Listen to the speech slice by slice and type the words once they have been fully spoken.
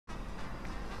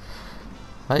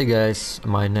Hi guys,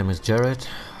 my name is Jared.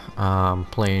 I'm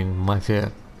playing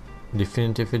Mafia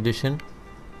Definitive Edition,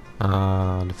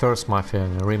 the first Mafia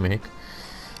remake.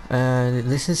 And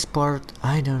this is part,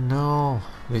 I don't know,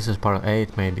 this is part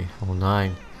 8 maybe, or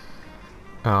 9.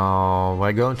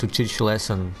 We're going to teach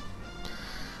lesson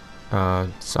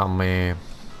some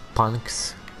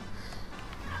punks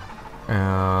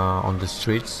on the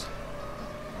streets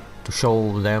to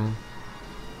show them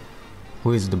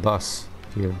who is the boss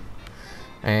here.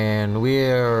 And we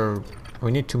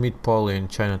need to meet Paul in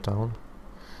Chinatown.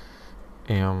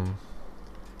 About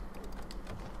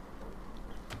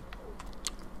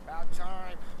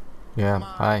time. Yeah, Come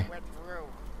on, hi. we're through.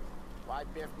 Why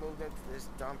Biff moved into this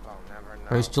dump, I'll never know.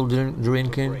 Are you still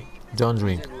drinking? Don't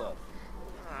drink. He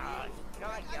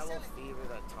got yellow fever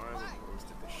that time when he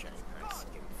hosted the Shanghai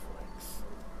Skin Flicks.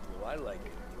 Well, I like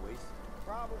it anyways.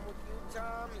 Problem with you,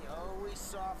 Tom, you always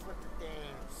soft with the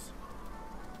dames.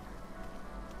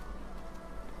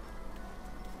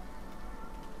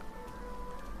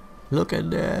 Look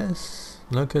at this.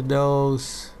 Look at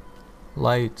those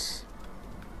lights.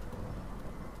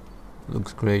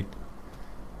 Looks great.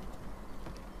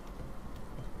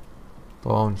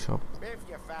 Pawn shop. Biff,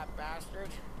 you fat bastard.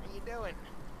 How you doing?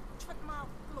 出貓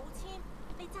老千，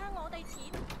你爭我哋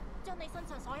錢，將你身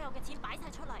上所有嘅錢擺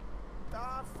晒出嚟。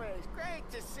 Dollface, great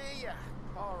to see you.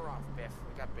 Call her off, Biff.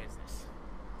 We got business.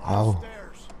 Oh,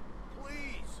 Upstairs,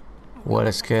 please. what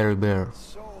a scary bear.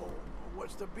 So,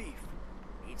 what's the beef?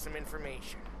 Need some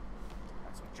information.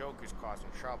 Got some jokers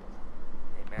causing trouble.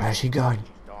 Where's she going? His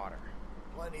daughter.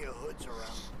 Plenty of hoods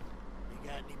around. You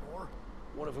got any more?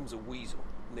 One of them's a weasel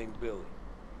named Billy.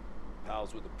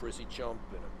 Pals with a prissy chump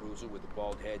and a bruiser with a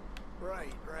bald head.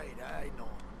 Right, I know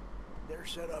 'em. They're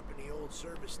set up in the old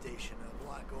service station a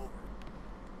block over.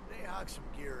 They hawk some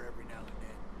gear every now and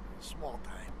then. Small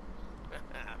time.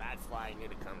 That's why I knew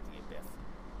to come to you, Biff.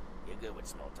 You're good with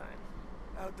small time.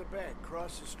 Out the back,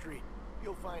 cross the street.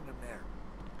 You'll find them there.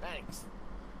 Thanks.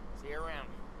 See you around.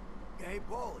 Hey,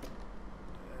 Paul.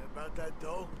 About that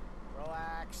dough?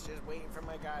 Relax, just waiting for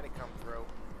my guy to come through.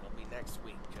 It'll be next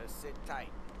week. Just sit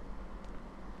tight.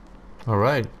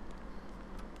 Alright.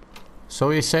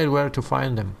 So he said where to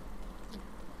find them.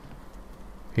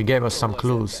 He gave us some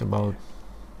clues about...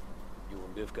 You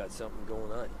and Biff got something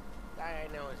going on. Guy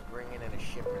I know is bringing in a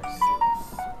shipment of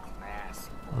suits.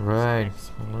 Classy. Right.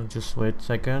 Well, just wait a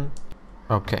second.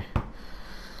 Okay.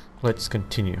 Let's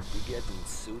continue. You getting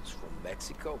suits from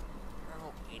Mexico?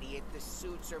 No, idiot. The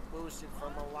suits are boosted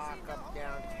from a lockup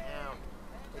downtown.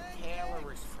 The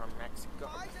tailor is from Mexico.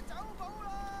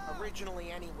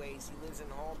 Originally, anyways, he lives in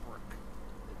Holbrook.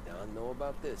 Did Don know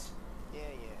about this? Yeah,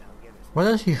 I'll get his... Why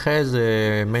does he has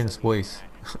a man's voice?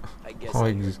 I guess Oh,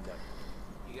 I he's- heard nothing.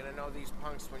 You gonna know these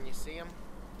punks when you see them?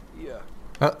 Yeah.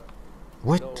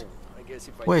 What? So, I guess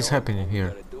if I What is don't, happening all here?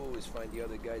 we gotta do is find the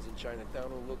other guys in Chinatown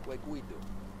who look like we do.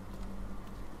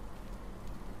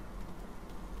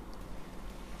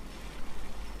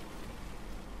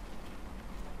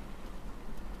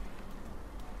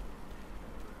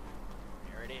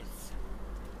 There it is.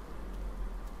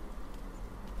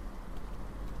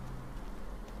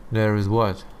 There is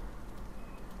what?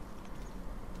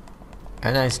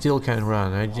 And I still can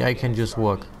run. I can just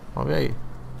walk. Okay.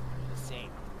 The same.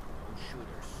 No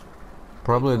shooters.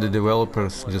 Probably the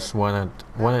developers just wanted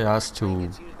us to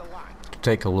It's you the lot.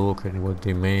 take a look at what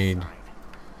they made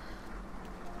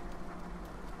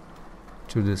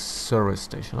to this service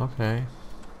station. Okay.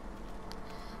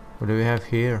 What do we have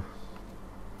here?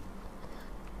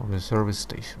 On the service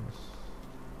station.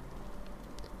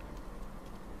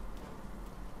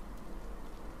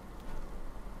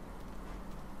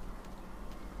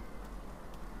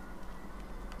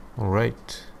 All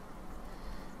right.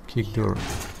 Kick door.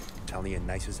 Telling you,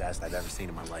 nicest ass I've ever seen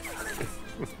in my life.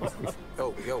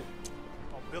 Yo.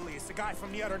 Oh, Billy, it's the guy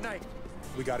from the other night.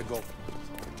 We gotta go.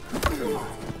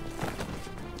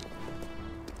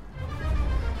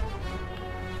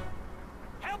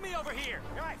 Help me over here!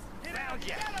 Guys, get out!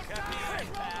 Got me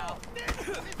right, pal.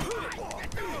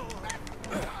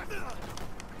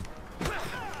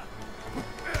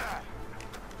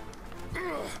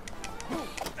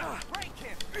 Break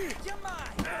him! You're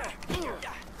mine!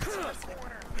 This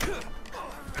corner.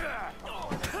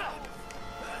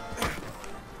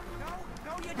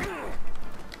 No, you don't!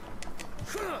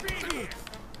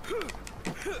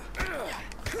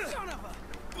 Son of a...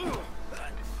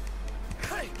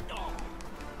 Hey!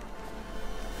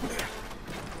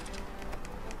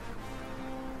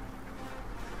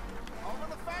 Over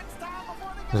the fence, Tom,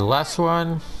 before they get... The last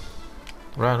one.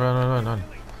 Run.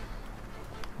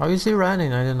 How is he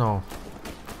running? I don't know.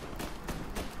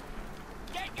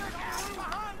 Get your ass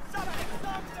behind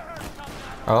something!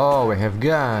 Oh, we have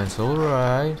guns. All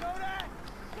right.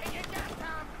 He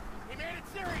made it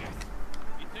serious.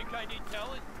 You think I need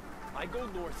telling? I go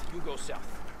north, you go south.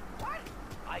 What?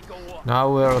 I go up.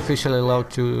 Now we're officially allowed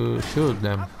to shoot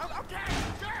them. Okay,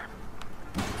 sure.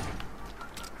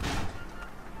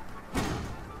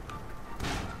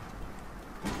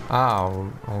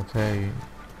 Ow. Okay.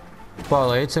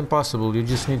 Well, it's impossible. You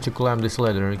just need to climb this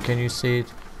ladder. Can you see it?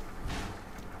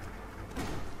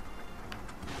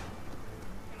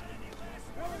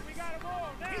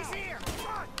 He's here! Come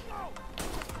on, go!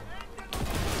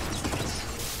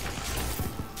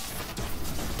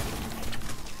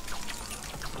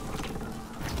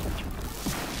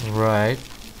 Right.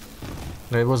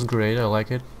 That was great. I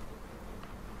like it.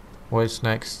 What's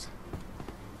next?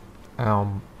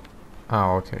 Oh,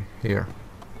 okay. Here.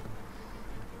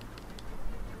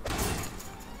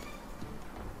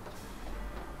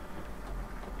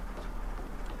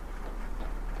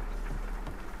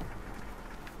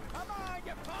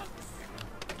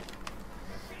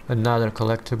 Another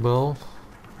collectible.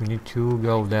 We need to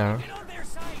go there. Get on their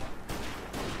side.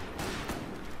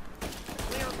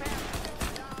 Clear a path.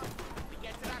 We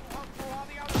get to that pump through all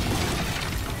the other.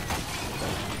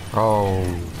 Oh.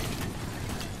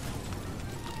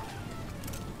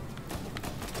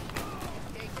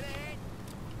 Take it ahead.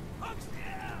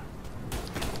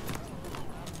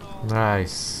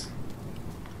 Nice.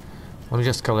 Let me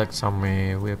just collect some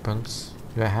weapons.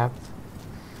 Do I have?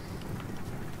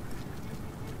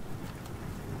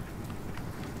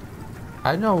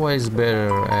 I know what is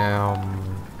better,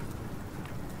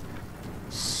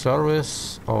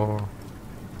 service or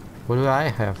what do I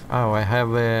have? Oh, I have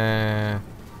a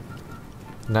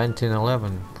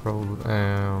 1911 Pro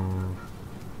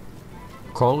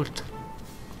Colt,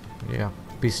 yeah,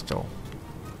 pistol.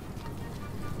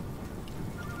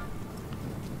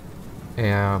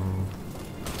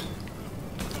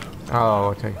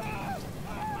 Oh, okay.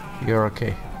 You're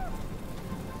okay.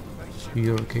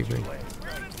 You're okay, babe.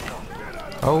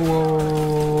 Oh, whoa, whoa,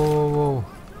 whoa, whoa, whoa.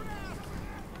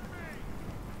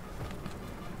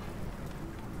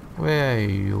 Where are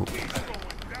you?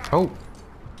 Oh.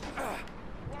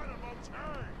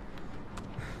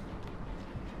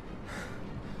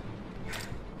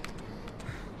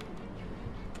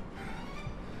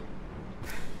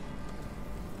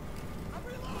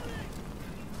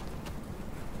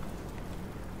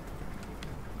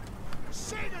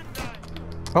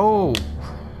 Oh,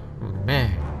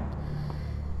 man.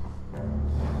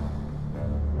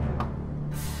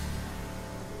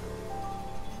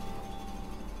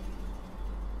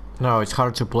 No, it's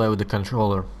hard to play with the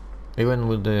controller, even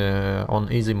with the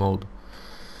on easy mode.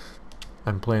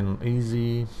 I'm playing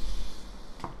easy.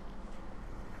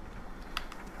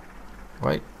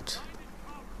 Right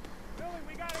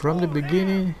from the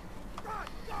beginning.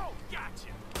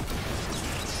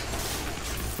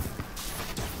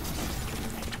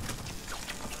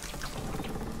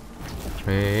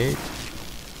 Wait.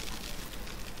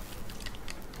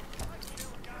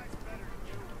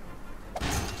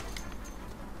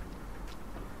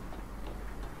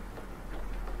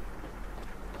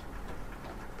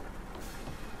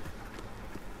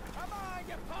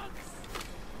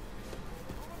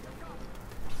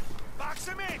 Box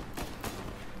him in!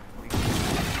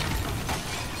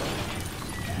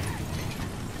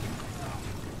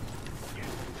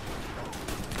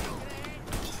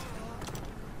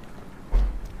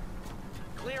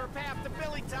 Clear a path to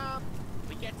Billy, Tom.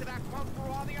 We get to that pump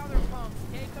through all the other pumps.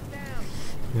 Take them down.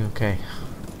 Okay.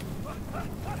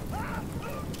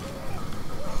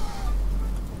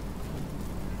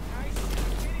 Nice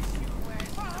finish, you lad.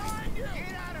 Behind you!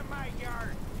 Get out of my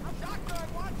yard. Shotgun,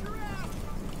 watch your ass.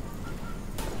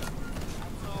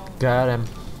 That's all. Got him.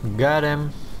 Got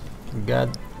him.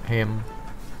 Got him.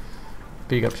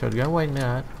 Pick up shotgun. Why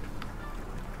not?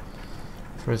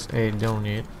 First aid. Don't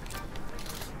need.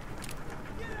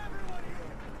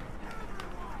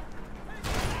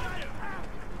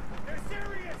 They're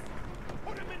serious!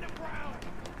 Put him in the ground!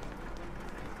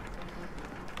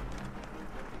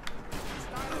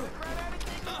 Starting to regret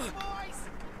anything, you boys?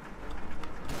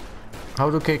 How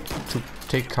to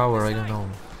take cover? I don't know.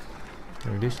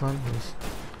 Maybe this one. Yes.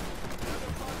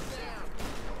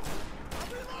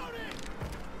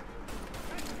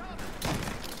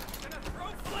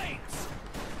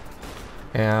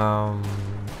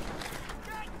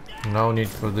 No need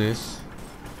for this.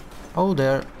 Oh,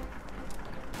 they're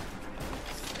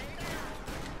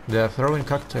throwing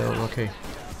cocktail. Okay.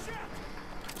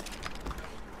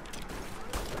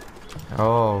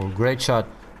 Oh, great shot,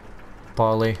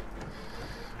 Polly.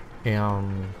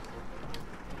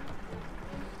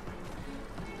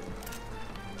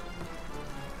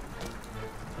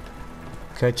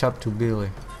 Catch up to Billy.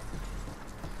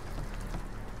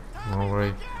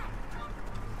 Alright.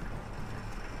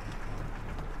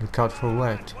 Look out for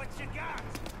what? What you got?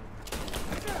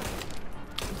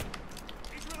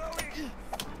 He's reloading.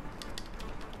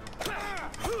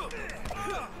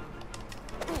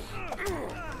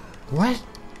 What?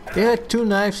 They had 2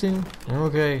 knives in.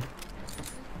 Okay.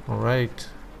 Alright.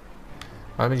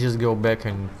 Let me just go back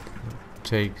and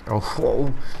take. Oh,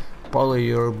 whoa. Polly,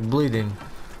 you're bleeding.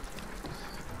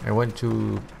 I went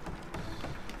to.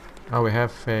 Oh, we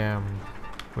have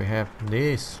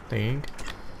this thing,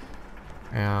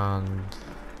 and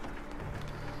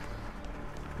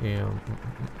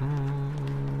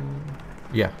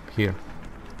yeah, here.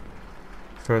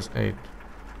 First aid.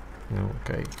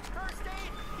 Okay. First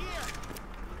aid here.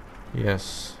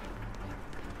 Yes.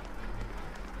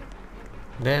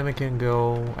 Then we can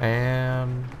go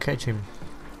and catch him.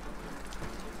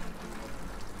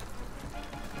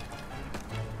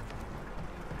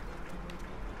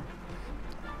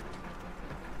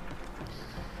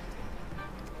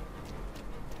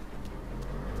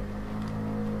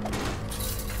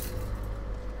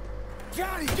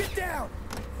 Johnny, get down!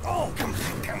 Oh, come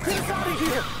on. Get us out of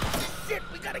here! Shit,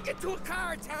 we gotta get to a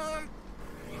car, Tom!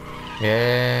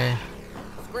 Yeah.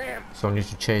 Scram! So I need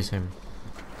to chase him.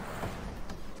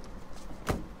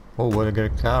 Oh, what a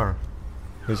great car!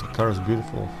 This car is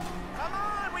beautiful. Come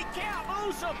on, we can't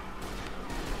lose him!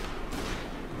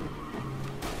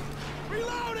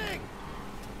 Reloading!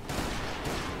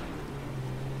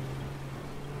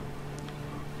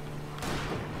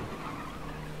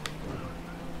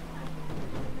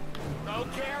 Oh,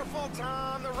 careful,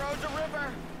 Tom. The road's a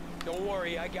river. Don't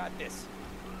worry, I got this.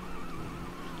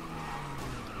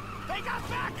 They got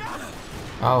backup!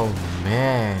 Oh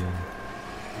man.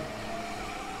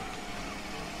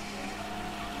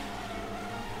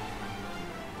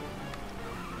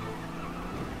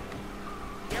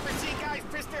 You ever see guys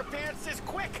piss their pants this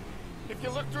quick? If you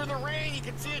look through the rain, you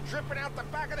can see it dripping out the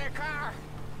back of their car.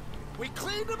 We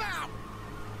cleaned them out!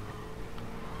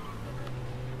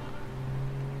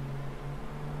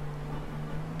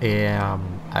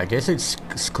 I guess it's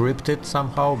scripted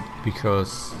somehow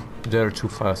because they're too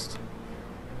fast.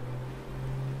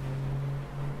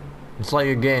 It's like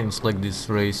again, it's like this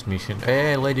race mission.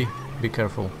 Hey lady, be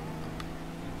careful.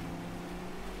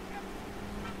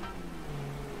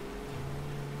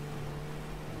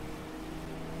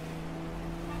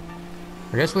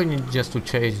 I guess we need just to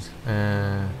chase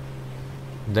them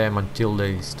until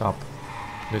they stop.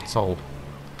 That's all.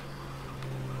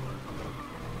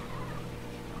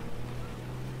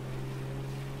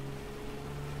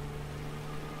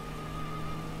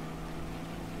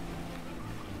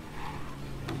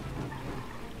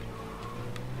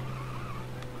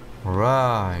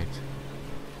 Right.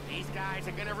 These guys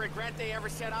are gonna regret they ever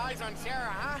set eyes on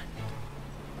Sarah, huh?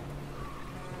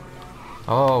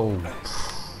 Oh.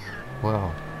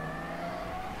 Well.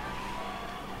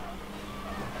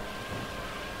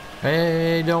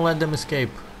 Hey, don't let them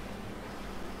escape.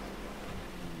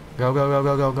 Go, go, go,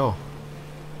 go, go, go.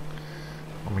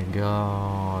 Oh my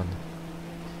god.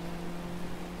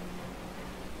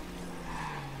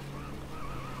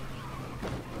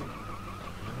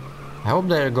 I hope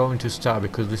they're going to stop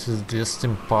because this is just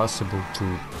impossible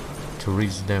to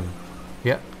reach them.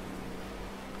 Yeah.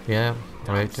 Yeah,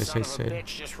 right, as I said. Bitch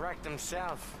just wrecked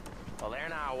himself. Well, they're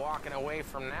not walking away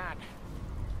from that.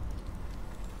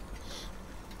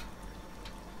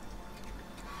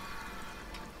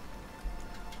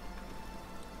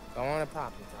 Go on and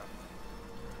pop it,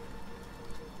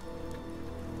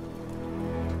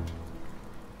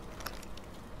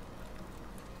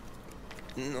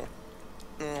 Tom. No.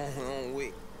 No,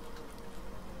 wait.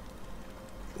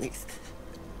 Please.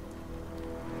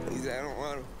 Please, I don't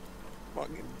want to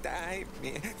fucking die,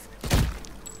 man.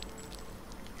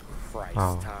 Christ,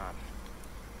 Oh. Tom.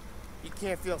 You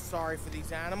can't feel sorry for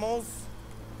these animals.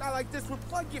 A guy like this would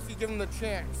plug you if you give him the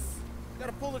chance. You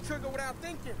gotta pull the trigger without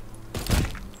thinking.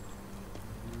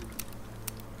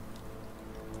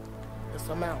 Guess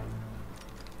I'm out.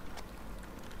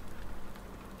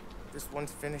 This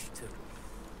one's finished too.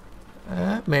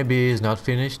 Maybe it's not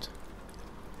finished.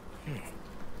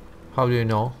 How do you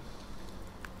know?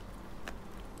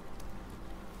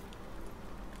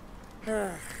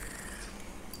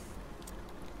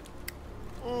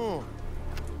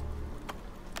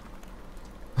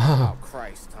 Oh,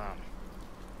 Christ, Tom.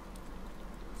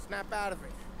 Snap out of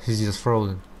it. He's just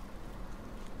frozen.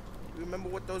 You remember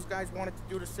what those guys wanted to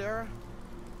do to Sarah?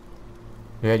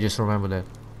 Yeah, just remember that.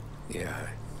 Yeah.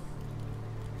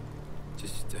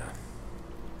 Just,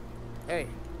 Hey.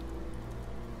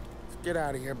 Let's get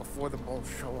out of here before the bulls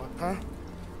show up, huh?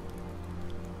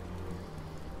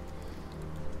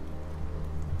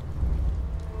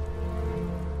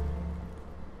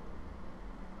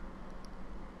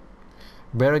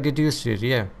 Better get used to it.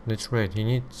 Yeah, that's right. You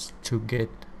need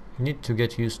to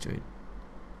get used to it.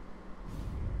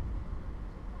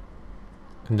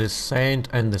 The saint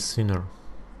and the sinner.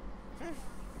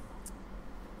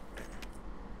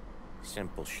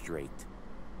 Simple, straight.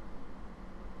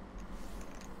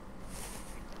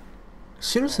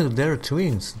 Seriously, they're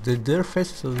twins. Their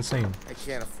faces are the same. I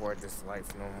can't afford this life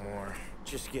no more.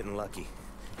 Just getting lucky.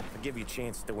 I'll give you a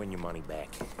chance to win your money back.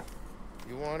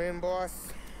 You want in, boss?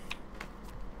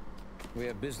 We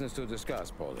have business to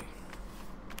discuss, Paulie.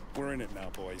 We're in it now,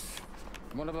 boys.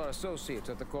 One of our associates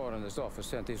at the coroner's office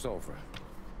sent this over.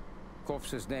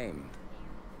 Corpse's name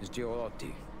is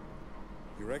Giolotti.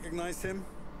 You recognize him?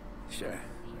 Sure.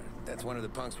 That's one of the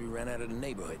punks we ran out of the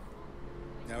neighborhood.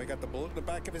 Now he got the bullet in the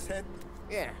back of his head?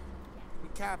 Yeah. We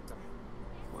capped him.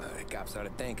 Well, the cops ought to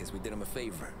thank us. We did him a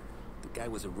favor. The guy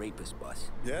was a rapist, boss.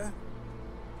 Yeah?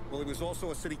 Well, he was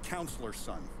also a city councilor's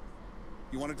son.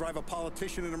 You want to drive a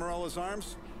politician into Morella's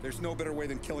arms? There's no better way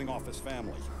than killing off his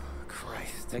family.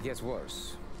 Christ. It gets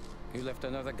worse. You left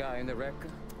another guy in the wreck?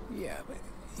 Yeah, but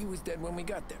he was dead when we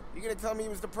got there. You gonna tell me he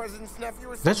was the president's nephew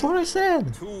or something? That's what I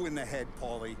said. 2 in the head,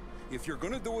 Paulie. If you're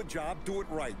gonna do a job, do it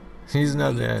right. He's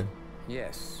not dead.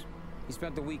 Yes. He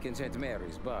spent the week in St.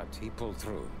 Mary's, but he pulled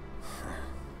through.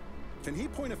 Can he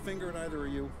point a finger at either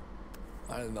of you?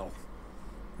 I don't know.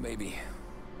 Maybe.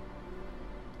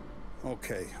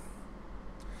 Okay.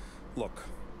 Look.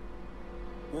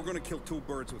 We're gonna kill 2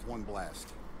 birds with 1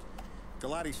 blast.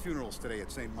 Galati's funeral's today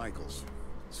at St. Michael's.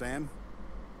 Sam,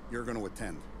 you're gonna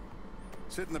attend.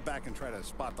 Sit in the back and try to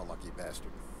spot the lucky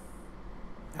bastard.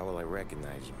 How will I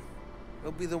recognize him?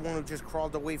 He'll be the one who just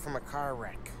crawled away from a car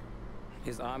wreck.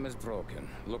 His arm is broken.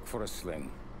 Look for a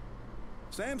sling.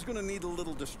 Sam's gonna need a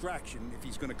little distraction if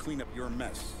he's gonna clean up your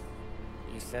mess.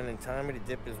 You sending Tommy to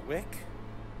dip his wick?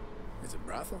 It's a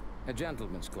brothel? A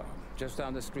gentleman's club, just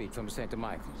down the street from St.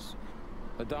 Michael's.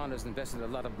 The Don has invested a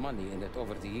lot of money in it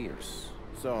over the years.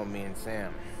 So, me and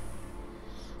Sam.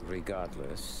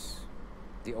 Regardless,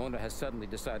 the owner has suddenly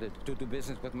decided to do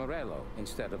business with Morello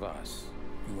instead of us.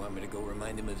 You want me to go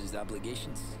remind him of his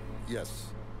obligations? Yes.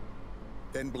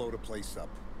 Then blow the place up.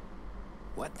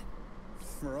 What?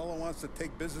 Morello wants to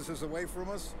take businesses away from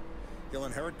us? He'll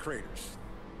inherit craters.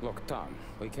 Look, Tom,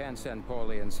 we can't send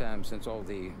Paulie and Sam since all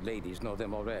the ladies know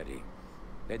them already.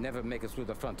 They'd never make it through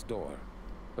the front door.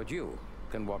 But you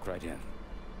can walk right in.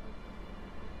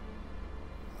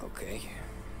 Okay.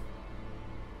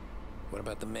 What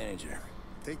about the manager?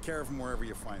 Take care of him wherever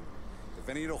you find him. If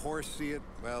any of the whores see it,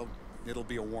 well, it'll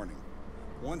be a warning.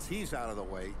 Once he's out of the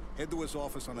way, head to his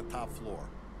office on the top floor.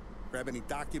 Grab any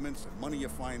documents and money you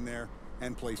find there,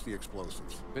 and place the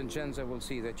explosives. Vincenzo will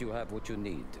see that you have what you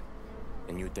need.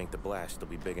 And you think the blast will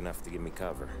be big enough to give me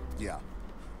cover? Yeah,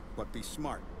 but be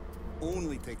smart.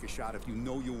 Only take a shot if you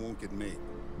know you won't get made.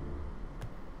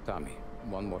 Tommy,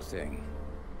 one more thing.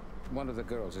 One of the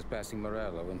girls is passing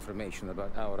Morello information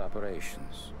about our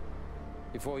operations.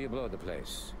 Before you blow the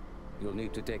place, you'll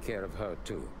need to take care of her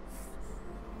too.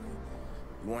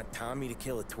 You want Tommy to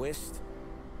kill a twist?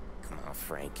 Come on,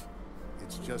 Frank.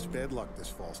 It's just bad luck this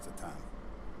falls to Tom.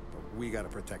 But we gotta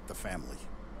protect the family.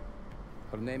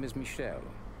 Her name is Michelle.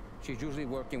 She's usually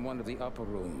working one of the upper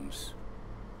rooms.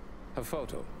 Her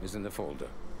photo is in the folder.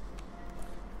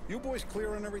 You boys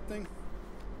clear on everything?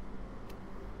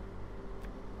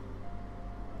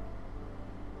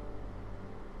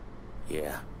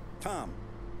 Yeah. Tom.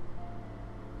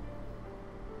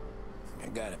 I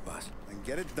got it, boss. Then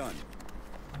get it done.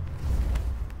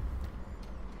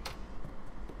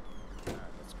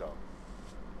 Let's go.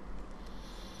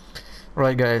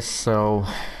 Right guys, so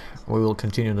we will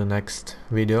continue the next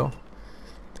video.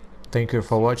 Thank you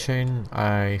for watching.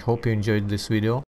 I hope you enjoyed this video.